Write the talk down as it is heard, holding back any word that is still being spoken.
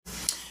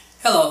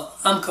Hello,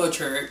 I'm Coach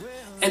Hurd,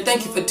 and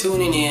thank you for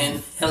tuning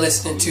in and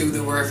listening to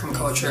the Word from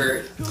Coach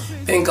Hurd.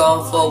 Been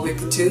gone for a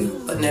week or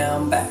two, but now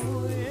I'm back.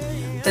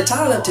 The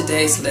title of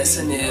today's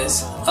lesson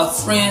is A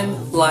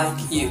Friend Like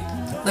You.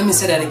 Let me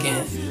say that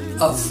again.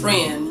 A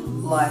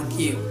friend like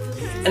you.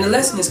 And the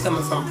lesson is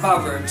coming from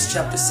Proverbs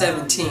chapter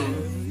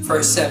 17,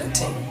 verse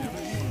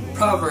 17.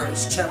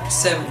 Proverbs chapter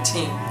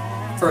 17,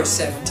 verse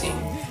 17.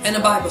 And the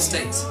Bible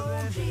states,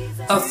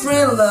 "A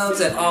friend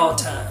loves at all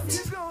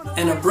times,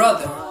 and a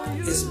brother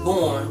is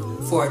born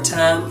for a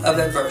time of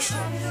adversity."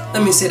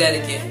 Let me say that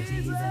again.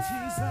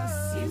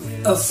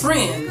 A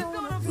friend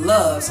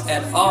loves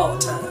at all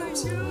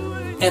times,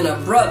 and a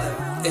brother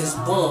is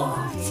born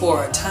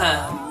for a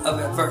time of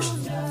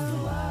adversity.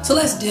 So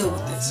let's deal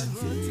with this.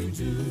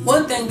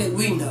 One thing that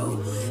we know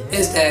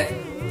is that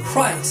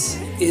Christ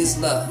is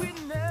love,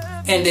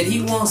 and that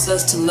He wants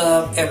us to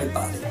love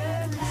everybody.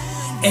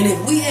 And if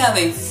we have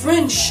a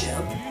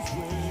friendship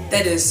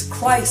that is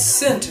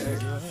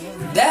Christ-centered,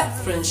 that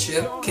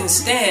friendship can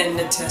stand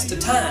the test of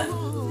time.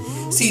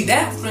 See,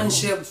 that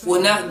friendship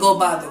will not go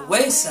by the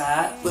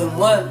wayside when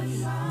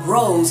one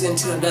grows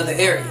into another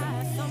area.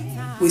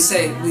 We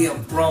say we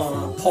have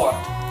grown apart.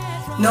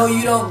 No,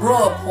 you don't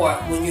grow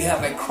apart when you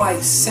have a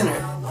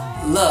Christ-centered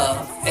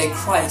love, a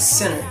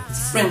Christ-centered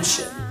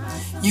friendship.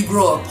 You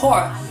grow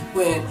apart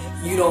when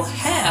you don't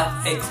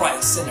have a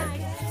Christ-centered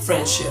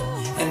friendship.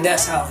 And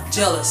that's how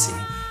jealousy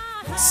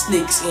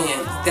sneaks in.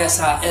 That's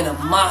how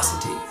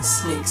animosity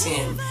sneaks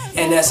in.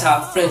 And that's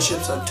how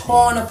friendships are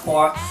torn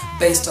apart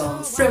based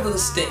on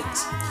frivolous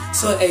things.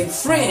 So a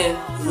friend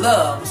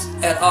loves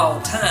at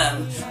all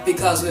times,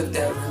 because if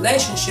their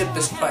relationship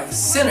is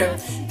Christ-centered,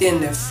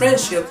 then the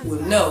friendship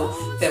will know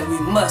that we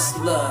must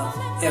love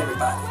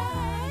everybody.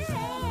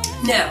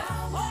 Now,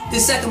 the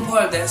second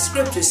part of that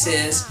scripture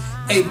says,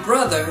 a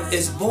brother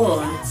is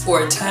born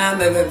for a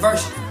time of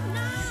adversity.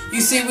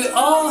 You see, we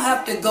all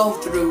have to go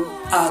through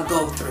our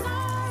go-through.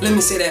 Let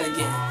me say that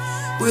again.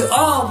 We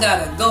all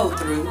gotta go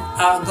through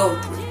our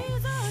go-through.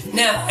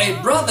 Now, a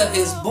brother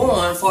is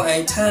born for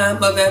a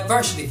time of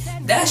adversity.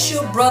 That's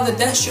your brother,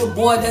 that's your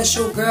boy, that's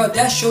your girl,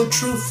 that's your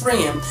true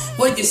friend.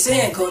 What you're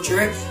saying, Coach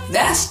Eric,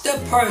 that's the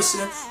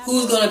person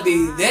who's gonna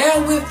be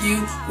there with you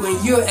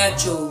when you're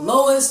at your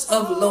lowest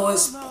of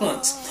lowest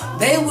points.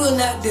 They will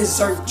not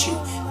desert you.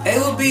 They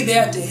will be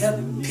there to help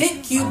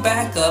pick you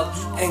back up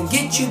and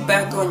get you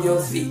back on your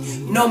feet.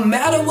 No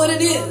matter what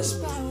it is,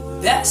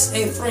 that's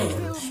a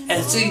friend.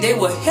 And see, they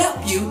will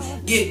help you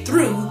get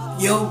through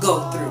your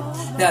go-through.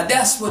 Now,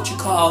 that's what you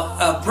call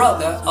a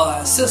brother or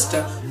a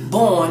sister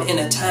born in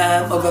a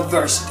time of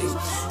adversity.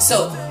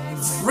 So,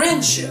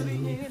 friendship,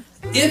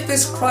 if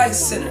it's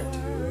Christ-centered,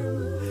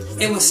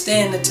 it will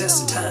stand the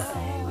test of time.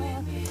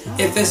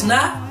 If it's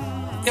not,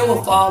 it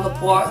will fall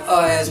apart,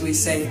 or as we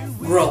say,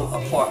 grow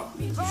apart.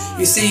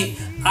 You see,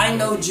 I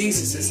know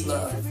Jesus is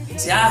love.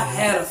 See, I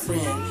had a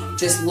friend,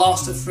 just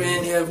lost a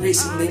friend here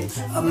recently,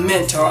 a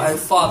mentor, a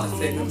father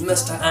figure,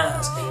 Mr.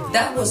 Hines.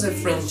 That was a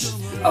friend.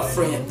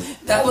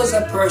 That was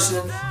a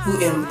person who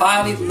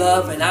embodied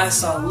love, and I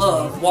saw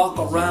love walk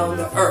around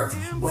the earth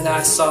when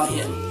I saw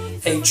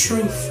him. A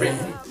true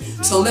friend.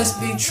 So let's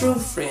be true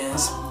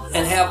friends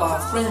and have our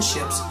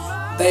friendships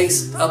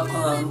based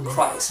upon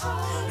Christ.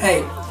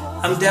 Hey,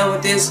 I'm done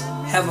with this.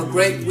 Have a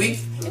great week.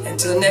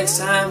 Until next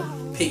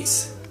time,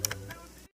 peace.